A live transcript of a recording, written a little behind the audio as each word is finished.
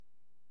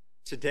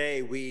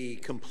Today we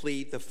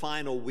complete the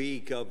final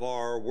week of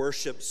our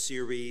worship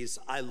series,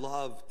 I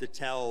Love to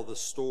Tell the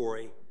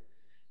Story.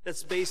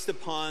 That's based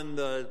upon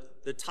the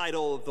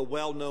title of the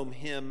well-known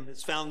hymn.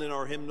 It's found in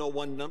our hymnal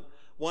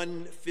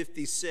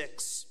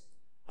 156,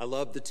 I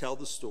Love to Tell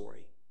the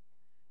Story.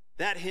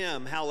 That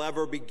hymn,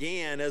 however,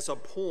 began as a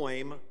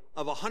poem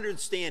of 100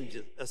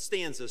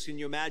 stanzas. Can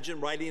you imagine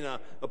writing a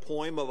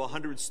poem of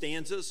 100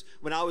 stanzas?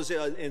 When I was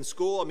in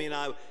school,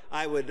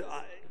 I would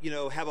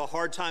have a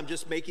hard time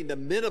just making the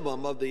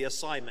minimum of the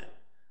assignment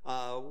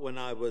when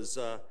I was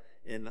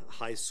in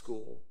high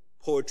school.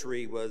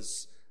 Poetry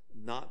was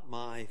not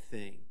my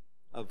thing,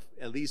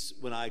 at least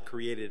when I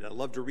created it. I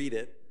love to read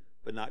it,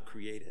 but not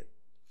create it.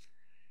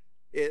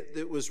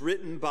 It was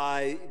written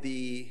by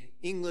the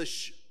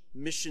English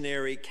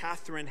missionary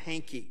Catherine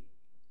Hankey.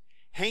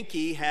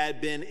 Hankey had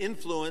been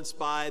influenced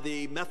by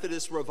the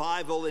Methodist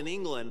revival in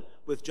England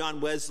with John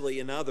Wesley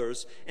and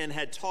others, and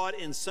had taught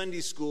in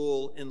Sunday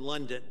school in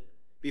London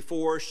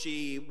before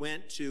she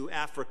went to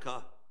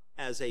Africa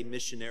as a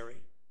missionary.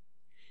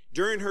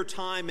 During her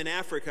time in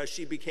Africa,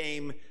 she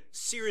became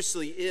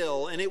seriously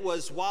ill, and it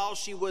was while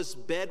she was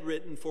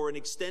bedridden for an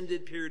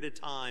extended period of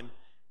time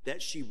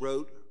that she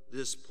wrote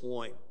this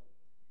poem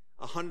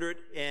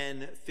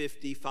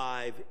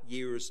 155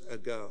 years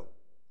ago.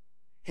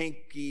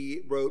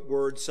 Hankey wrote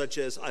words such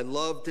as, I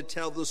love to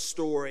tell the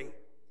story.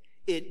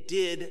 It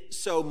did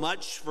so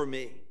much for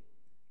me.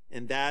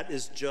 And that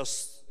is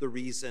just the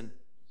reason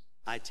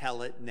I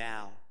tell it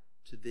now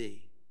to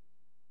thee.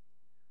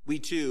 We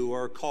too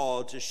are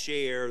called to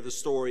share the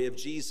story of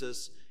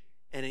Jesus,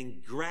 and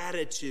in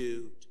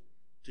gratitude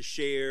to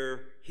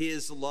share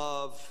his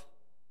love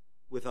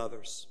with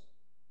others.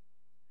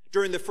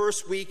 During the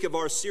first week of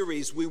our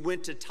series, we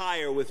went to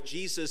Tyre with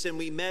Jesus, and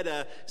we met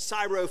a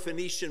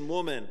Syrophoenician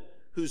woman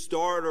whose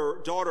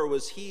daughter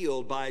was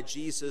healed by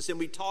Jesus. And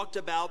we talked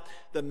about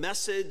the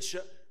message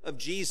of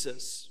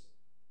Jesus.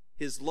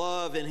 His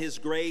love and his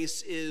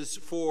grace is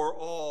for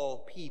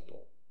all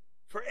people,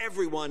 for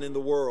everyone in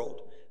the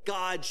world.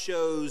 God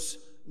shows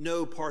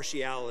no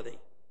partiality.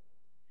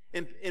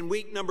 And in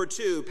week number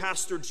 2,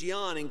 Pastor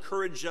Gian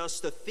encouraged us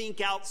to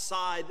think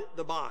outside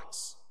the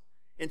box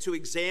and to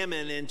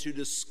examine and to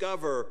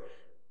discover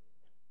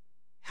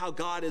how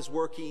God is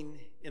working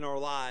in our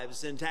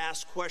lives, and to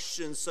ask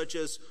questions such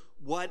as,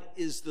 what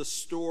is the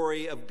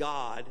story of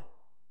God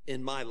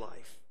in my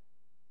life?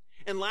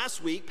 And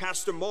last week,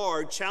 Pastor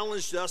Marg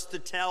challenged us to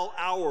tell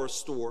our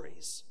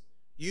stories.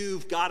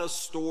 You've got a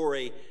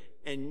story,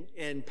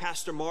 and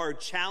Pastor Marg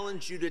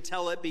challenged you to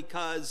tell it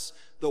because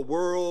the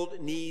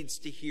world needs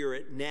to hear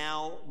it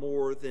now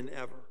more than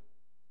ever.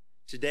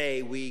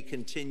 Today, we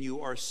continue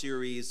our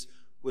series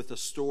with a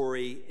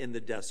story in the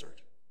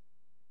desert.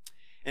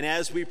 And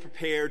as we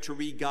prepare to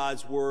read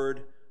God's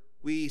word,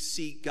 we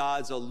seek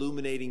God's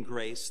illuminating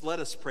grace. Let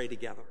us pray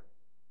together.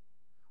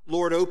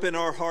 Lord, open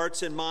our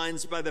hearts and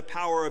minds by the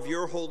power of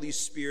your Holy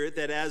Spirit,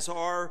 that as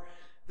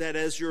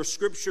your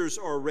scriptures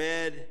are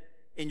read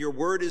and your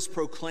word is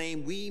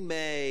proclaimed, we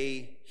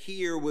may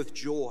hear with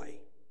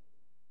joy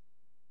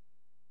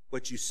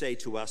what you say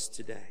to us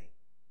today.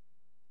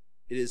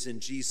 It is in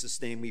Jesus'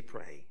 name we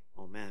pray.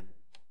 Amen.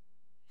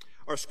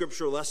 Our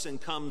scripture lesson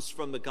comes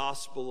from the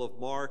Gospel of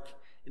Mark.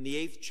 In the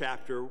 8th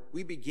chapter,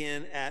 we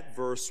begin at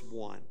verse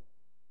 1.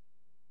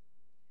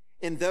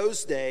 In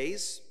those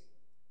days,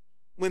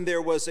 when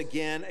there was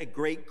again a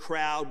great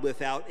crowd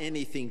without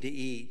anything to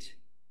eat,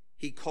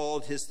 he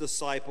called his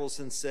disciples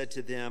and said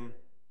to them,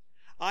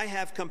 I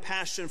have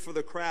compassion for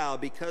the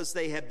crowd, because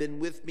they have been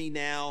with me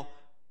now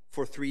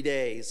for 3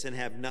 days and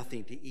have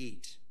nothing to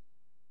eat.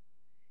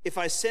 If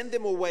I send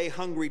them away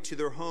hungry to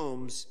their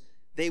homes,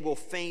 they will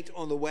faint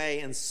on the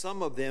way, and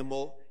some of them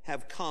will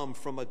have come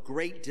from a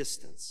great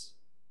distance.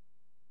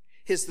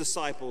 His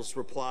disciples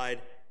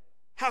replied,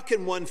 how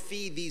can one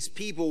feed these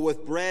people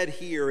with bread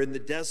here in the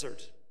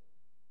desert?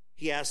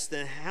 He asked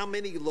them, how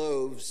many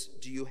loaves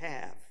do you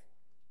have?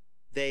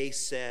 They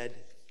said,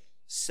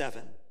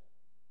 7.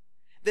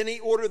 Then he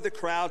ordered the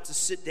crowd to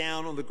sit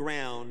down on the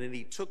ground, and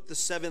he took the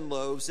 7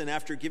 loaves, and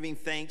after giving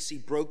thanks, he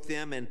broke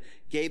them and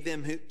gave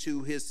them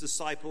to his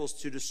disciples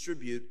to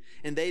distribute,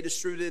 and they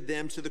distributed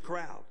them to the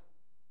crowd.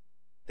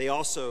 They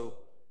also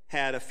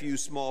had a few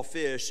small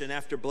fish, and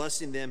after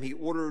blessing them, he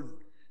ordered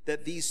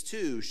that these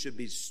too should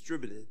be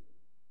distributed.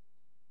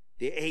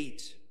 They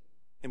ate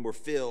and were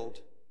filled,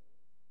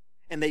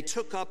 and they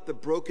took up the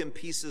broken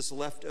pieces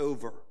left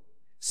over,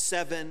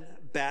 7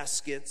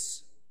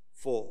 baskets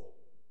full.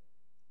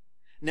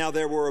 Now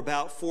there were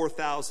about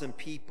 4,000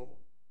 people,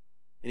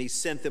 and he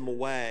sent them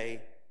away,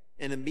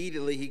 and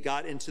immediately he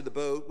got into the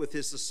boat with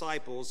his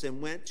disciples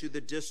and went to the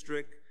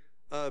district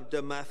of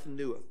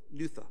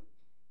Dalmanutha.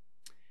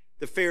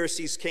 The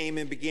Pharisees came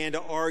and began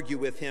to argue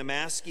with him,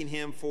 asking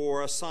him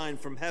for a sign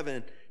from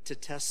heaven to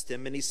test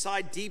him. And he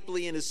sighed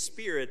deeply in his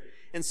spirit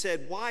and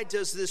said, why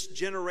does this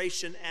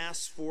generation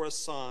ask for a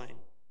sign?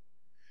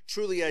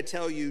 Truly I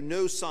tell you,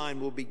 no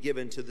sign will be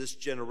given to this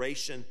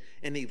generation.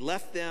 And he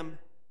left them,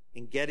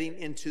 and getting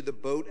into the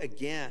boat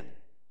again,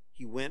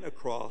 he went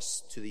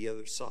across to the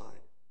other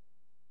side.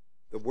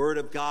 The word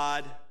of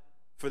God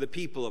for the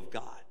people of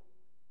God.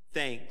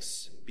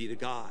 Thanks be to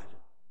God.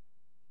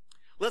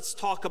 Let's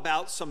talk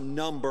about some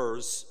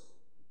numbers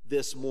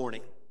this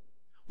morning.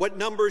 What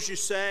numbers, you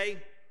say?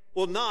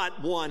 Well,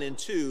 not 1 and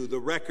 2, the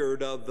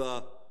record of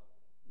the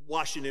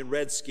Washington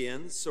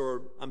Redskins,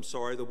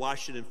 the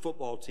Washington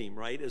football team,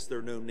 right, as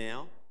they're known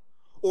now,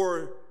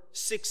 or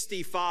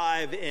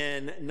 65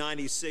 and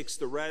 96,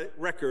 the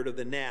record of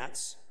the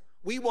Nats.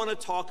 We want to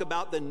talk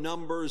about the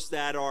numbers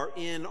that are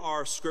in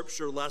our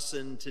scripture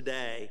lesson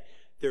today.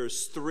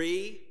 There's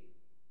 3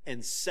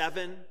 and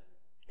 7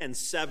 and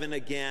 7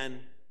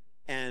 again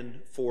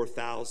and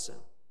 4,000.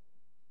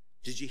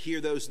 Did you hear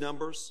those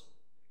numbers?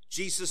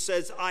 Jesus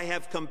says, I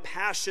have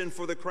compassion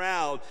for the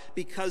crowd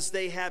because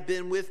they have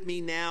been with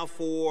me now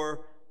for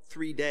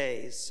 3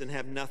 days and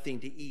have nothing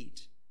to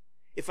eat.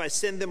 If I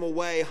send them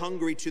away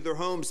hungry to their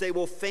homes, they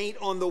will faint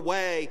on the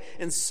way,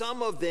 and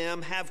some of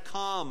them have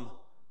come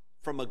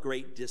from a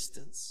great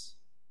distance.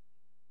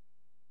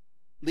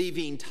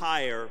 Leaving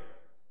Tyre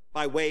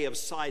by way of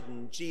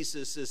Sidon,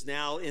 Jesus is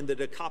now in the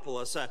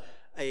Decapolis,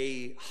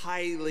 a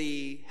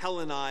highly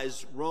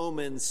Hellenized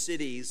Roman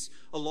cities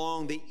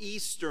along the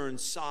eastern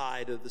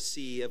side of the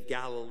Sea of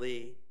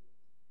Galilee.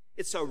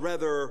 It's a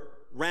rather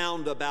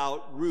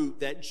roundabout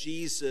route that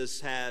Jesus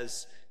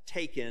has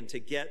taken to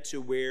get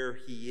to where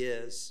he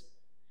is.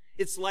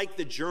 It's like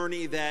the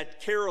journey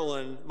that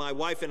Carolyn, my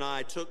wife, and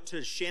I took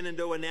to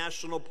Shenandoah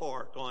National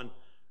Park on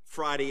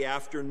Friday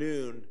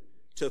afternoon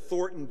to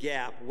Thornton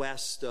Gap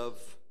west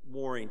of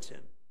Warrington.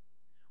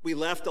 We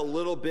left a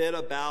little bit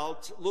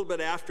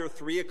after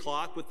 3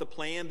 o'clock with the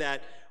plan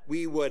that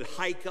we would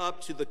hike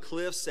up to the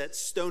cliffs at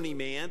Stony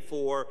Man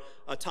for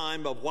a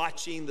time of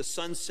watching the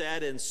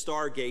sunset and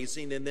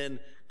stargazing and then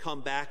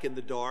come back in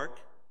the dark.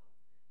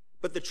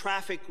 But the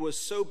traffic was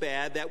so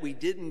bad that we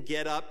didn't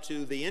get up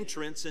to the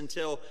entrance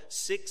until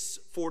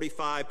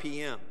 6:45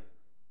 p.m.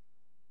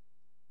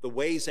 The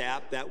Waze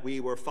app that we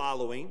were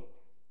following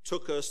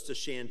took us to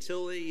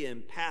Chantilly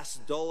and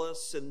past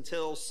Dulles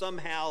until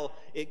somehow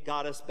it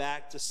got us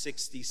back to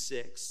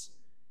 66.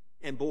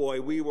 And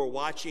boy, we were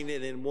watching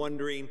it and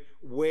wondering,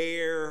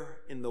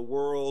 where in the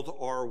world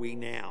are we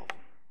now?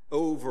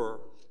 Over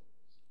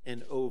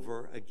and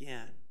over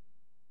again.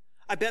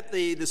 I bet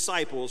the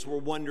disciples were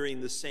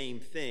wondering the same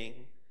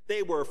thing.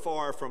 They were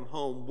far from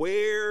home.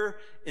 Where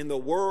in the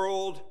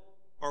world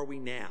are we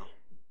now?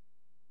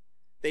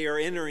 They are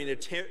entering a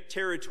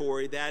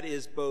territory that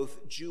is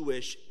both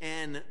Jewish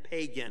and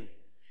pagan.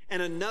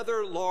 And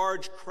another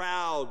large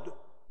crowd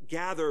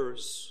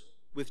gathers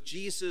with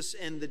Jesus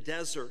in the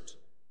desert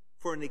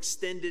for an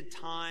extended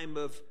time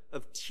of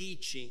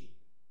teaching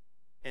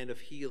and of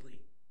healing.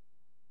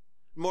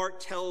 Mark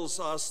tells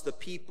us the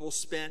people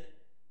spent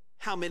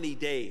how many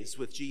days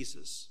with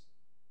Jesus?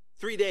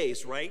 3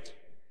 days, right?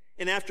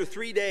 And after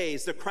 3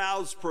 days, the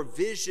crowd's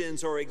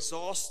provisions are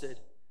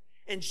exhausted.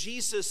 And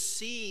Jesus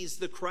sees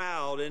the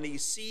crowd, and he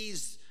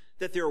sees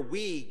that they're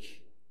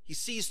weak. He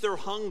sees their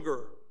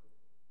hunger,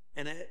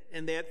 and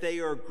that they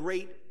are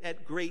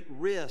at great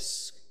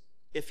risk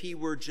if he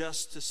were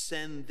just to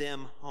send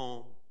them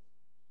home.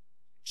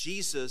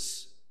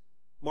 Jesus,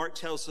 Mark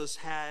tells us,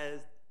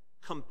 had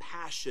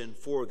compassion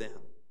for them,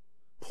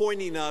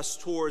 pointing us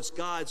towards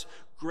God's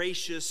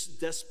gracious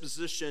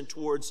disposition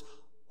towards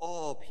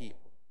all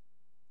people.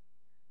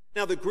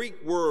 Now, the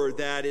Greek word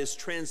that is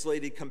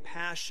translated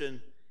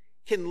compassion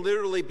can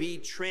literally be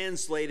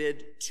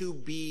translated to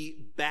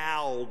be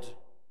bowed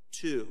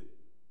to.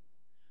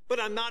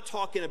 But I'm not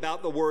talking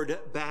about the word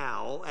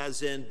bow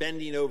as in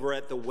bending over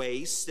at the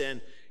waist,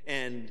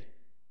 and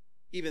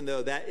even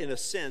though that, in a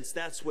sense,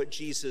 that's what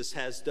Jesus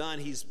has done.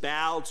 He's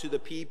bowed to the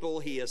people.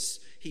 He's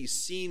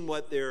seen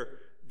what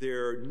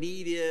their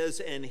need is,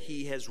 and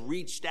he has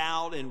reached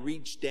out and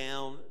reached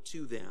down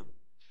to them.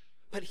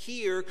 But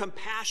here,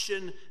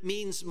 compassion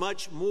means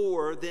much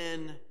more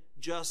than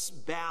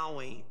just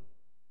bowing.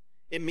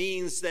 It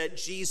means that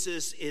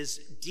Jesus is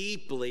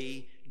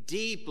deeply,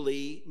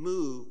 deeply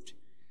moved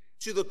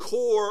to the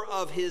core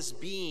of his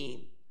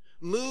being,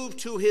 moved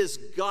to his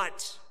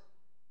gut,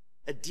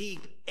 a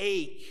deep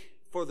ache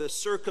for the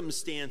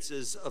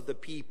circumstances of the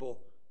people.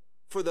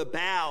 For the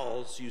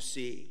bowels, you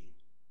see,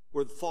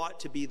 were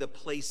thought to be the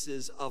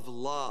places of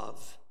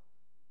love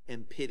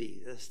and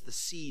pity. That's the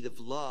seed of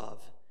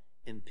love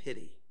and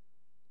pity.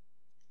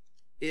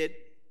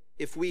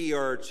 If we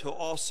are to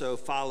also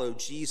follow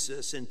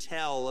Jesus and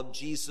tell of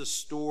Jesus'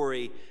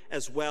 story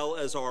as well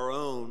as our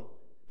own,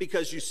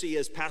 because you see,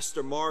 as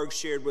Pastor Marg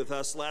shared with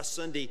us last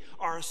Sunday,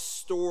 our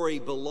story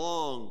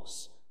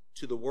belongs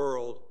to the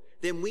world,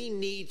 then we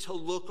need to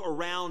look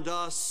around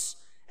us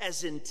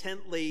as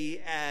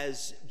intently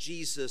as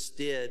Jesus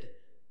did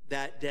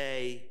that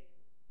day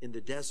in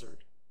the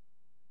desert.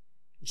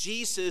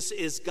 Jesus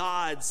is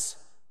God's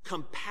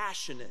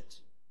compassionate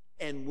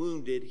and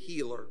wounded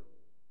healer.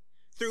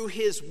 Through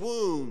his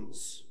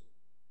wounds,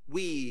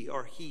 we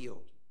are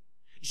healed.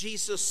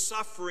 Jesus'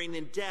 suffering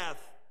and death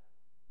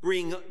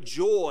bring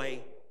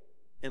joy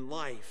and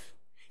life.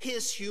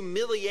 His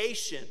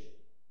humiliation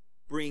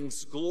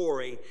brings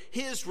glory.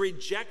 His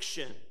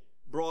rejection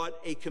brought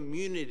a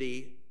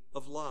community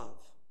of love.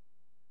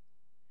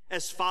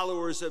 As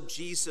followers of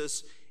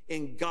Jesus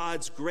in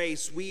God's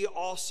grace, we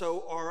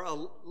also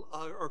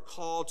are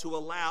called to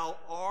allow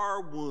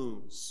our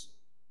wounds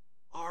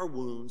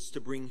to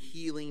bring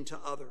healing to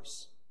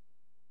others.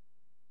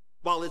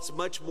 While it's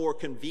much more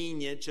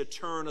convenient to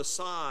turn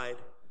aside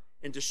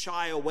and to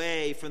shy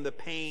away from the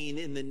pain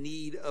and the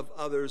need of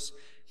others,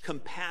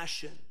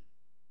 compassion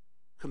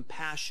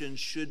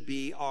should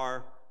be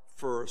our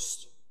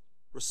first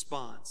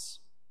response.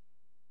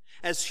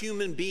 As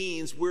human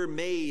beings, we're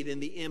made in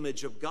the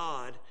image of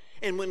God.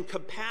 And when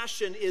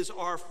compassion is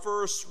our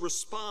first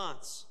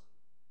response,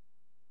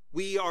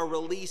 we are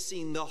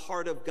releasing the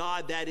heart of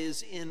God that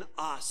is in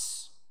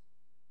us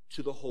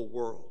to the whole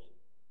world.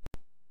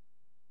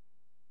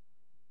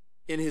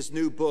 In his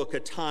new book, A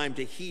Time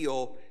to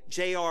Heal,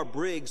 J.R.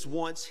 Briggs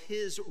wants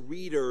his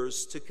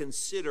readers to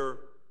consider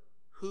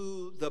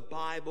who the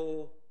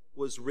Bible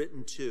was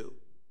written to.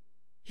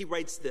 He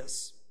writes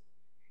this.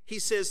 He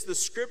says, the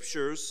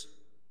scriptures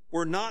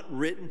were not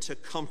written to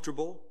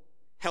comfortable,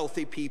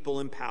 healthy people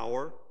in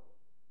power,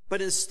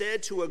 but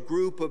instead to a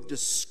group of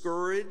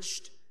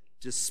discouraged,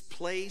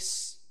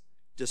 displaced,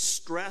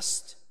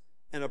 distressed,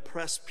 and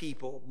oppressed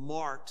people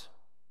marked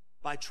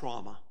by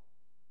trauma.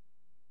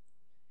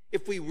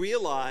 If we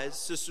realize,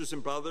 sisters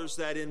and brothers,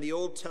 that in the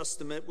Old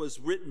Testament was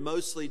written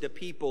mostly to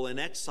people in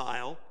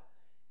exile,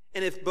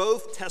 and if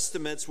both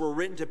testaments were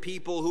written to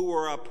people who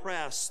were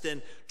oppressed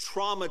and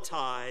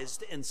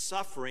traumatized and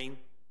suffering,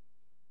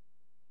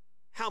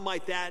 how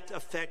might that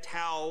affect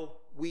how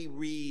we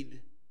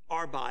read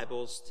our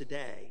Bibles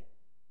today?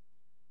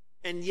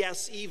 And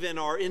yes, even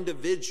our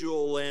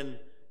individual and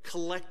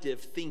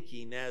collective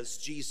thinking as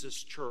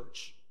Jesus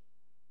Church.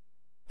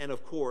 And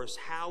of course,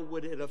 how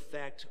would it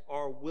affect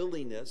our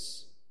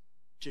willingness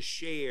to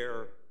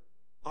share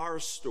our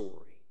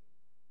story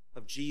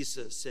of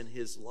Jesus and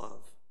his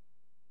love?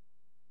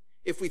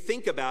 If we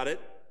think about it,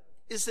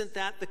 isn't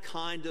that the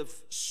kind of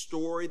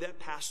story that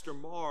Pastor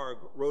Marg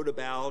wrote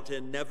about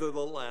and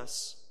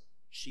nevertheless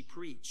she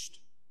preached?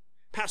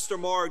 Pastor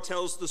Marg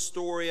tells the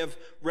story of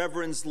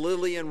Reverends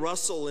Lillian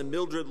Russell and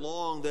Mildred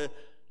Long,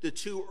 the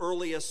two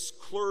earliest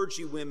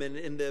clergy women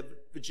in the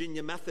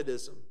Virginia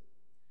Methodism,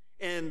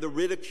 and the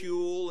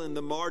ridicule and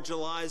the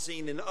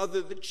marginalizing and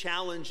other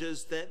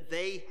challenges that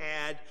they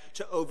had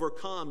to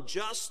overcome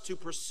just to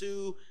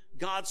pursue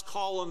God's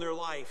call on their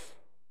life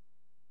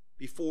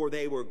before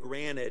they were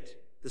granted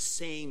the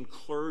same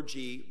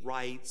clergy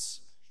rights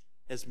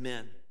as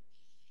men.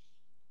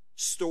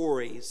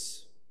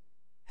 Stories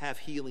have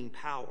healing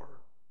power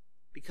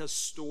because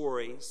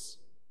stories,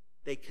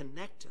 they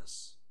connect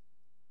us.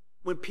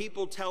 When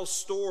people tell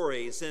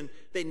stories and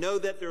they know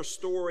that their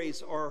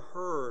stories are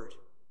heard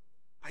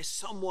by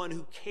someone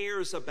who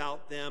cares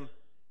about them,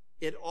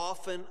 it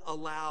often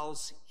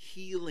allows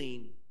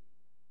healing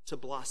to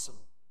blossom.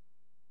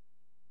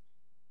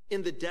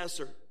 In the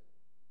desert,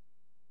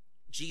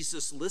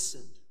 Jesus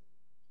listened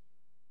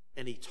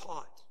and he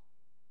taught,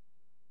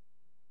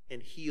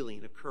 and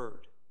healing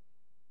occurred.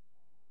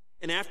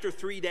 And after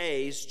 3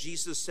 days,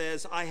 Jesus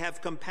says, I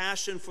have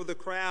compassion for the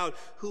crowd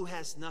who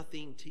has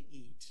nothing to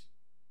eat.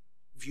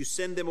 If you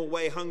send them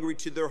away hungry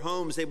to their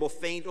homes, they will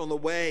faint on the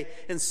way,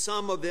 and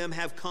some of them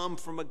have come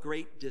from a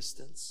great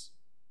distance.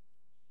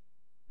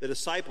 The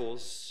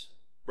disciples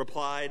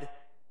replied,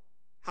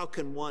 how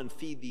can one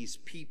feed these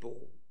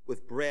people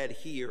with bread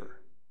here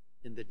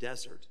in the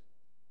desert?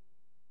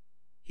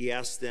 He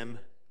asked them,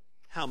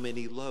 how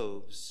many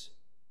loaves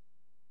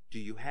do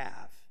you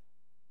have?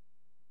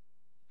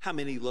 How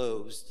many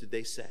loaves did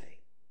they say?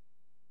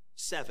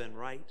 7,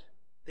 right?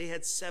 They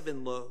had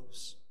 7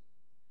 loaves.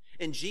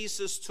 And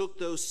Jesus took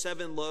those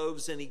 7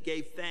 loaves and he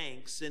gave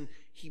thanks and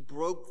he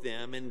broke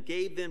them and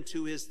gave them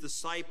to his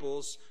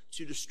disciples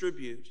to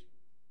distribute,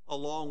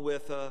 along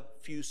with a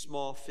few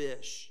small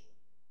fish.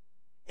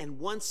 And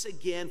once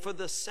again, for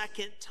the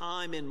second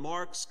time in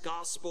Mark's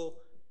gospel,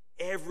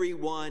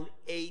 everyone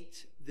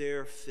ate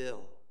their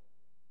fill.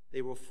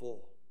 They were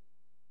full.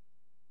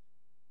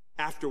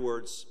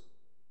 Afterwards,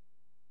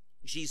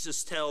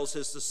 Jesus tells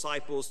his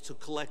disciples to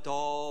collect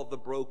all the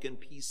broken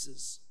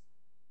pieces.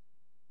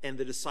 And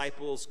the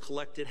disciples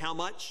collected how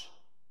much?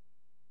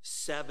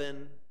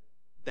 7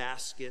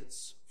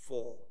 baskets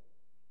full.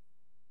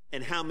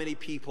 And how many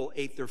people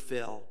ate their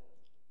fill?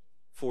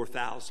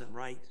 4,000,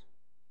 right?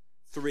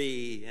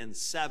 3 and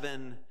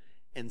 7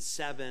 and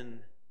 7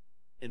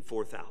 and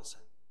 4,000.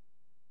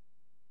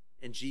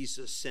 And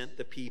Jesus sent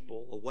the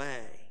people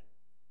away.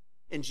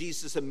 And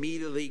Jesus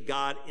immediately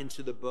got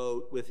into the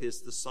boat with his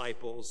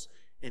disciples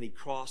and he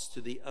crossed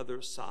to the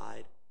other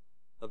side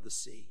of the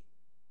sea.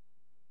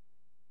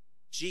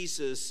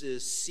 Jesus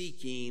is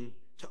seeking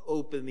to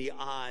open the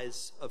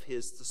eyes of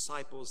his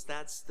disciples.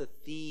 That's the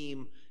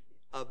theme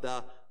of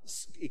the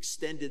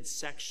extended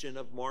section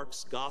of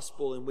Mark's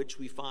gospel in which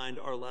we find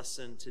our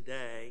lesson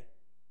today.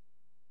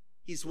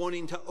 He's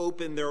wanting to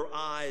open their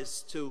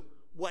eyes to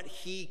what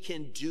he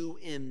can do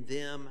in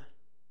them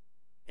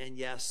and,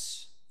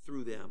 yes,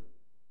 through them.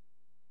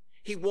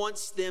 He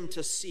wants them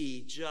to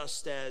see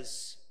just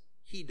as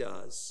he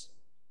does.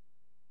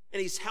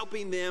 And he's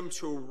helping them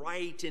to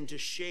write and to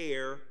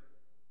share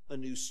a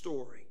new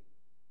story.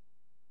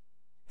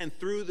 And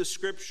through the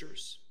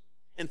scriptures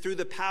and through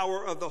the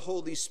power of the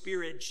Holy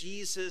Spirit,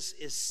 Jesus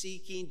is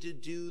seeking to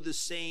do the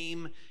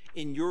same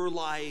in your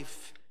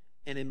life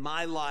and in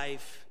my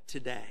life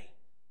today.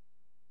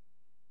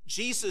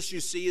 Jesus,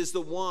 you see, is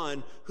the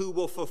one who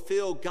will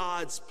fulfill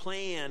God's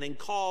plan and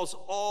calls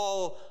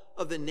all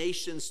of the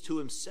nations to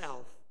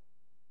himself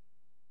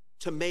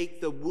to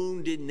make the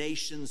wounded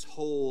nations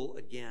whole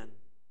again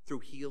through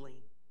healing.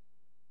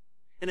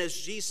 And as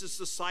Jesus'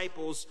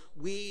 disciples,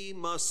 we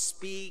must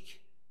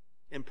speak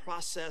and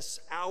process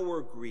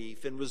our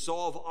grief and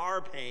resolve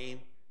our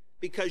pain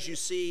because, you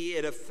see,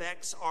 it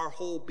affects our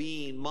whole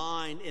being,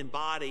 mind and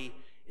body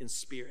and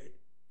spirit.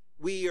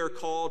 We are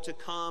called to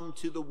come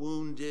to the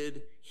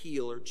wounded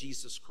healer,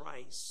 Jesus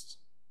Christ.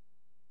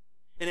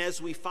 And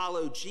as we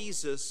follow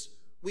Jesus,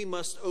 we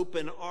must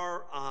open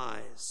our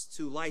eyes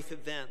to life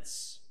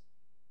events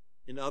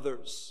in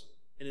others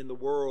and in the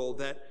world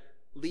that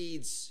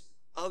leads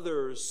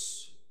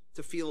others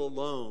to feel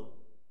alone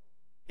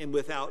and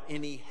without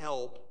any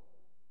help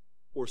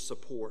or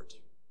support.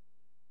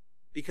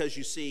 Because,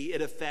 you see,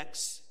 it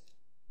affects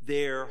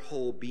their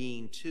whole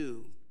being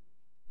too,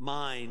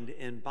 mind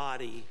and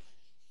body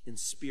and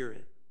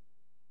spirit.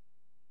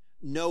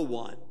 No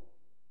one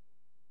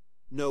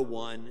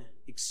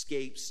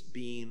escapes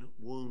being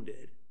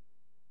wounded.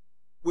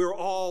 We're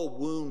all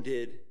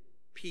wounded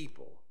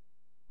people,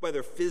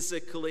 whether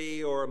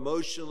physically or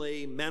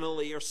emotionally,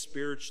 mentally or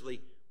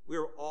spiritually.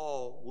 We're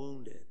all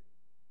wounded.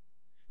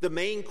 The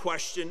main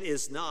question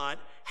is not,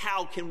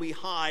 how can we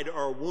hide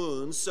our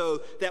wounds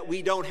so that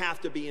we don't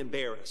have to be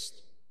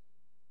embarrassed?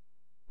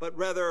 But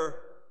rather,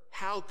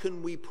 how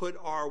can we put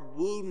our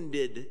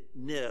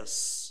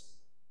woundedness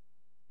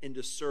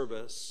into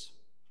service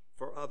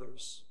for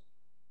others?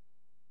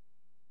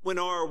 When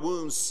our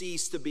wounds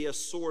cease to be a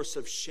source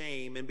of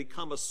shame and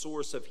become a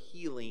source of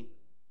healing,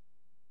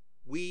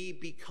 we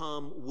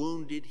become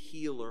wounded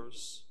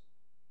healers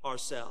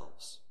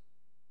ourselves,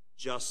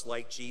 just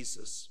like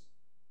Jesus.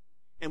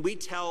 And we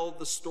tell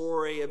the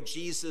story of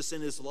Jesus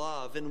and his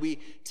love, and we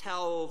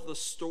tell the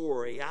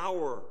story,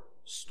 our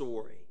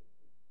story,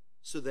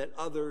 so that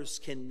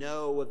others can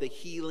know of the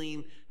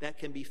healing that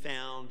can be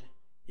found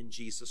in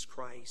Jesus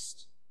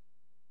Christ.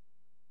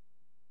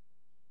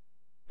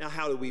 Now,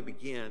 how do we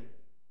begin?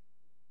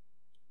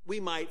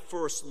 We might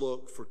first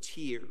look for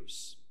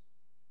tears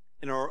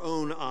in our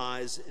own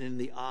eyes and in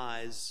the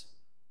eyes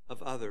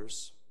of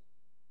others.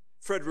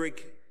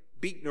 Frederick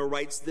Buechner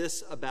writes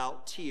this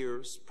about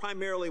tears,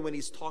 primarily when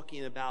he's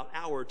talking about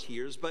our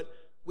tears, but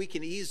we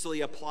can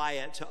easily apply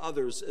it to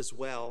others as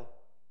well.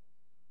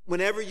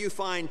 Whenever you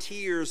find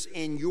tears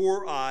in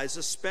your eyes,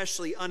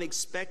 especially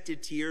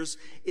unexpected tears,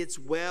 it's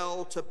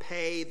well to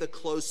pay the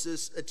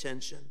closest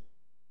attention.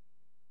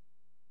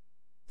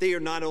 They are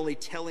not only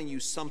telling you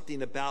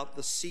something about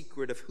the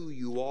secret of who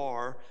you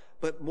are,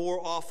 but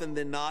more often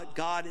than not,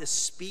 God is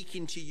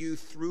speaking to you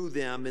through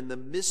them in the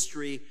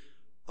mystery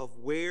of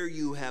where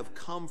you have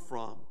come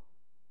from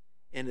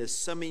and is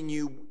summoning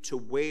you to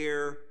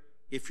where,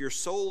 if your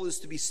soul is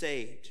to be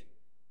saved,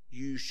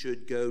 you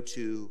should go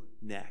to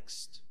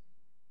next.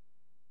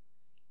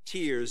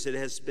 Tears, it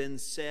has been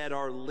said,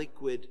 are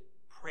liquid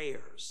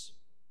prayers.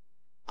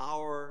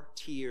 Our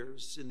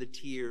tears and the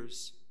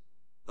tears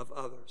of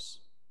others.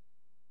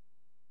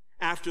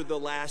 After the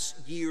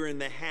last year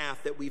and a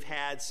half that we've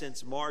had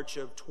since March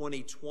of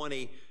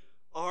 2020,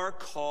 our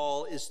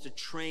call is to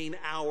train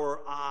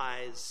our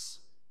eyes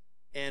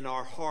and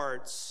our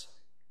hearts,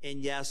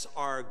 and yes,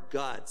 our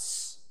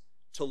guts,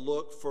 to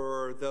look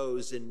for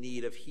those in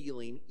need of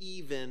healing,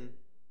 even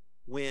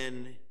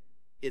when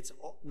it's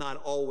not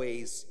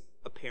always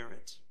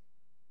apparent.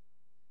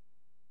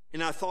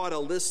 And I thought a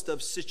list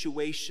of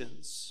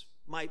situations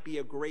might be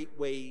a great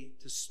way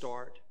to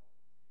start.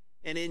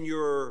 And in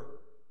your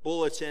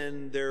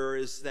bulletin,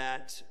 there's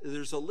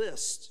a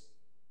list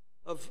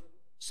of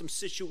some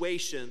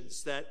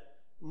situations that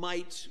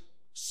might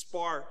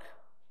spark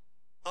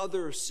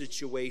other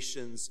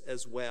situations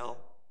as well,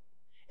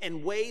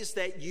 and ways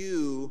that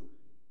you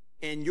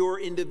and your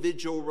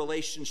individual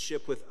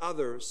relationship with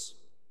others,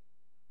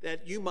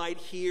 that you might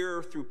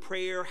hear through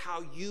prayer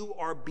how you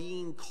are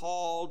being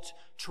called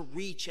to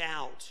reach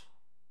out,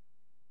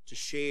 to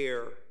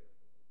share,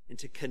 and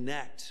to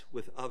connect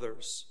with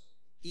others,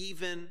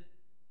 even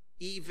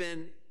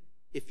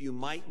if you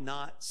might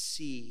not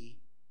see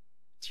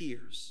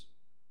tears.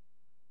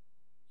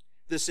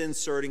 This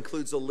insert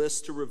includes a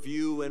list to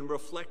review and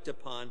reflect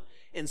upon,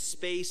 and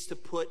space to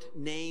put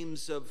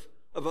names of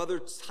other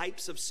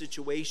types of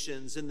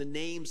situations and the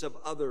names of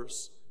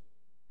others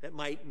that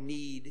might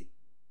need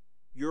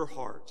your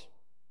heart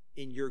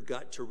and your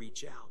gut to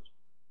reach out.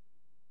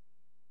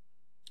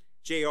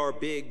 J.R.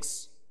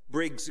 Briggs,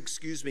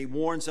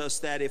 warns us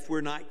that if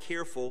we're not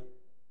careful,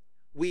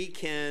 we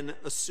can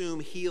assume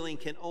healing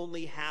can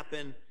only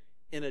happen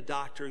in a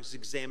doctor's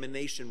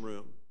examination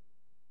room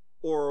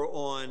or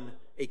on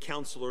a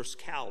counselor's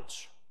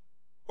couch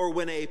or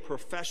when a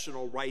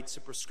professional writes a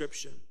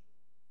prescription.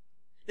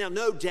 Now,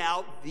 no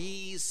doubt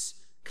these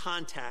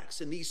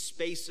contacts and these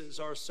spaces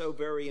are so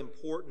very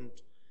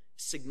important,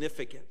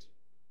 significant.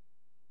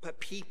 But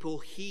people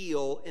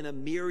heal in a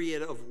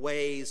myriad of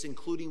ways,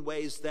 including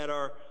ways that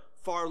are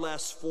far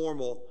less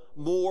formal,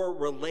 more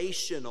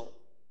relational,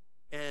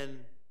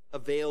 and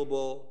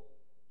available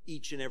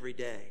each and every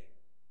day.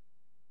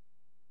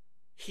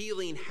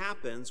 Healing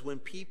happens when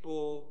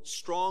people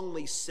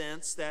strongly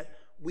sense that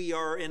we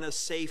are in a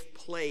safe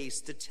place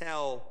to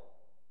tell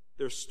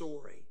their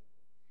story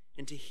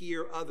and to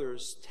hear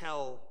others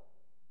tell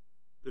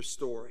their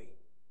story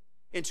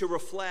and to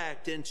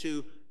reflect and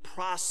to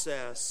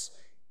process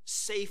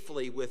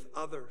safely with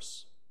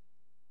others,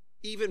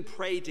 even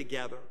pray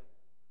together,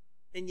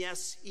 and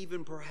yes,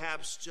 even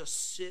perhaps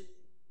just sit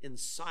in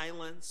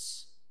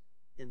silence,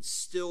 in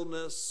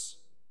stillness,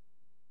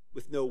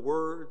 with no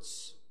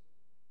words,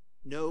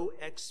 no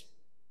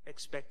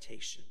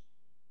expectation.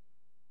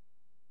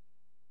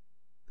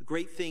 The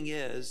great thing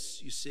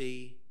is, you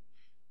see,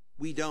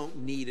 we don't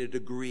need a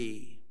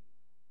degree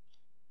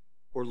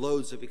or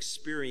loads of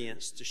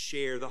experience to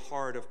share the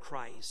heart of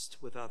Christ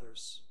with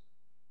others.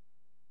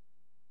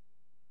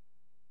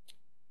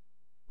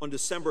 On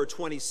December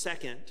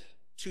 22nd,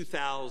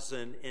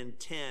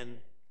 2010,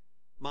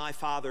 my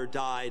father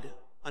died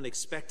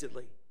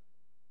unexpectedly.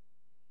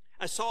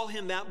 I saw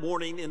him that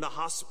morning in the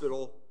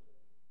hospital,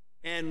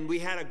 and we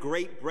had a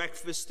great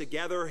breakfast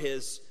together.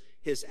 His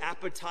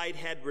appetite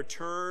had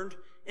returned,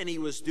 and he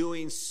was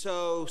doing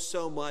so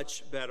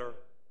much better.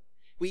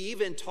 We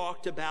even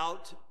talked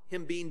about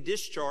him being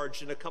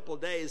discharged in a couple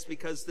of days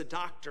because the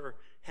doctor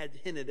had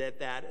hinted at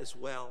that as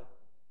well.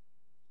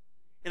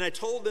 And I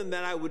told him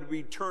that I would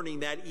be returning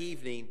that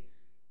evening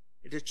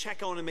to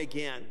check on him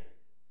again.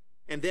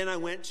 And then I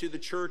went to the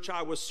church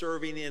I was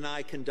serving, and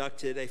I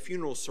conducted a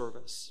funeral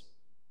service.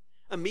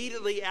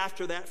 Immediately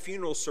after that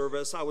funeral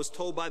service, I was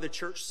told by the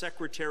church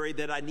secretary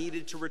that I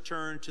needed to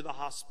return to the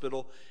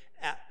hospital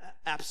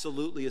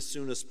absolutely as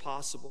soon as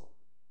possible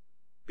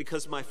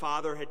because my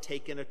father had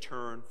taken a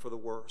turn for the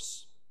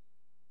worse.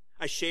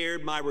 I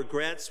shared my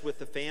regrets with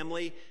the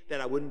family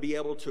that I wouldn't be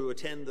able to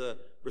attend the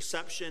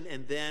reception,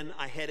 and then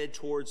I headed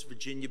towards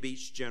Virginia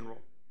Beach General.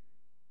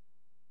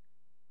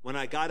 When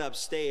I got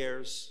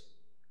upstairs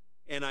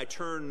and I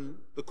turned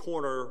the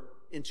corner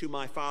into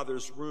my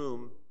father's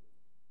room,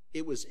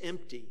 it was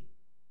empty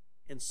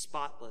and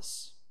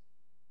spotless,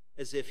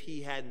 as if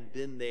he hadn't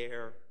been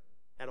there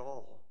at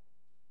all.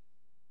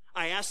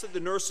 I asked at the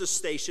nurse's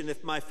station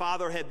if my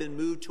father had been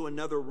moved to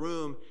another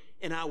room,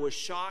 and I was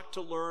shocked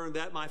to learn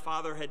that my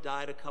father had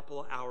died a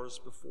couple of hours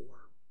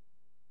before.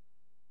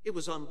 It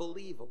was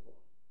unbelievable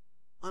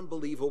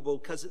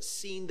because it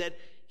seemed that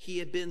he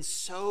had been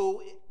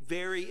so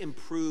very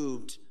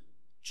improved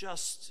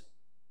just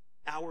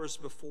hours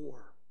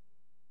before.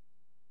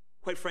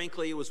 Quite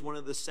frankly, it was one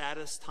of the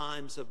saddest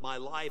times of my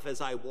life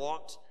as I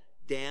walked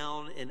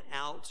down and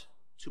out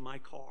to my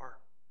car.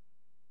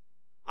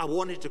 I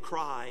wanted to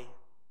cry,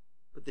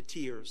 but the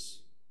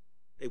tears,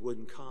 they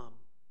wouldn't come.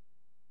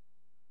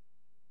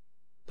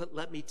 But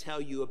let me tell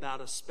you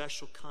about a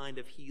special kind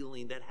of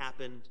healing that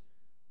happened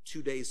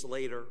 2 days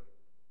later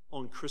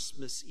on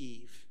Christmas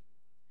Eve.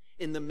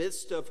 In the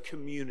midst of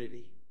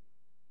community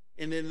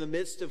and in the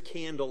midst of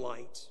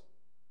candlelight,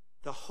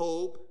 the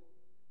hope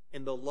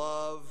and the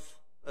love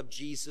of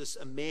Jesus,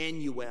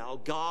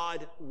 Emmanuel,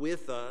 God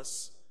with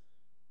us,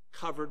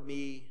 covered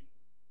me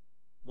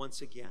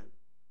once again.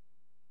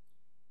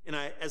 And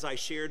as I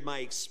shared my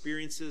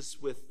experiences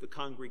with the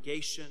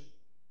congregation,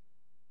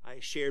 I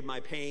shared my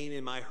pain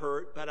and my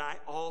hurt, but I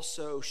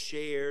also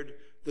shared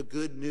the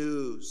good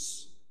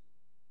news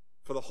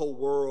for the whole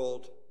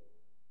world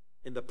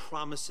and the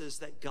promises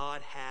that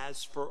God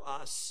has for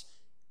us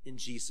in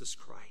Jesus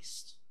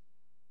Christ.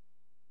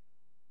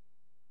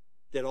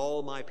 Did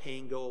all my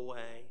pain go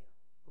away?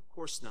 Of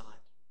course not.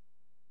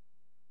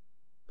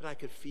 But I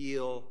could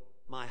feel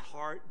my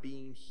heart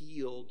being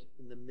healed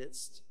in the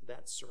midst of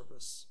that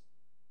service.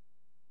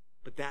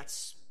 But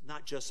that's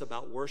not just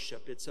about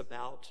worship, it's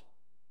about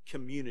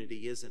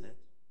community, isn't it?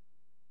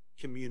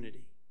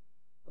 Community,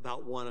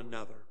 about one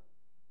another.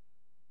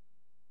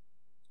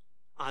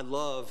 I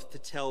love to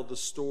tell the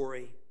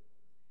story.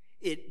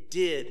 It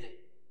did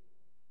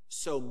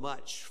so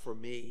much for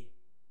me.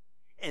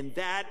 And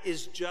that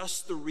is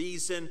just the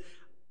reason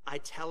I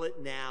tell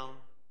it now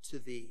to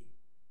thee.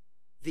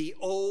 The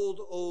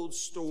old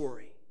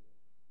story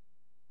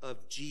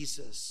of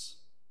Jesus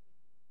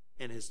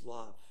and his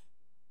love.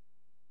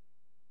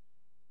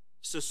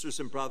 Sisters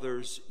and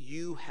brothers,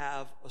 you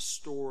have a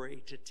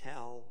story to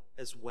tell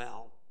as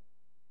well.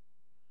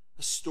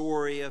 A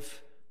story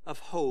of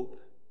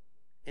hope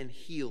and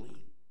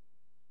healing.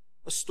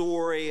 A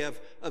story of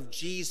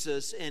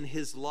Jesus and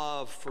his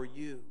love for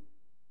you.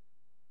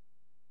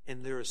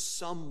 And there is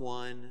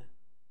someone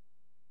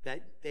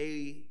that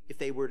if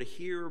they were to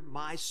hear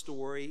my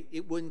story,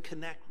 it wouldn't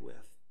connect with.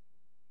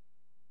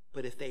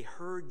 But if they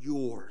heard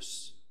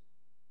yours,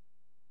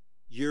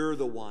 you're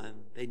the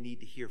one they need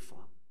to hear from.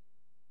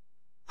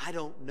 I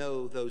don't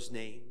know those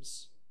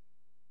names.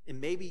 And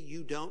maybe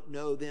you don't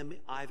know them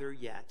either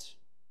yet.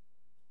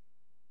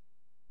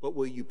 But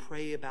will you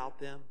pray about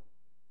them?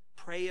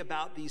 Pray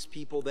about these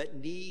people that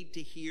need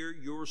to hear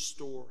your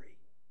story.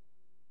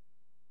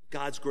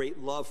 God's great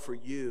love for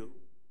you,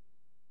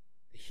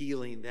 the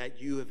healing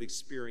that you have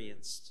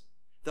experienced,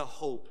 the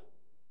hope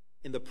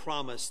and the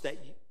promise that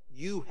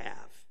you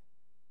have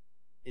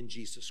in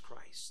Jesus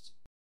Christ.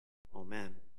 Amen.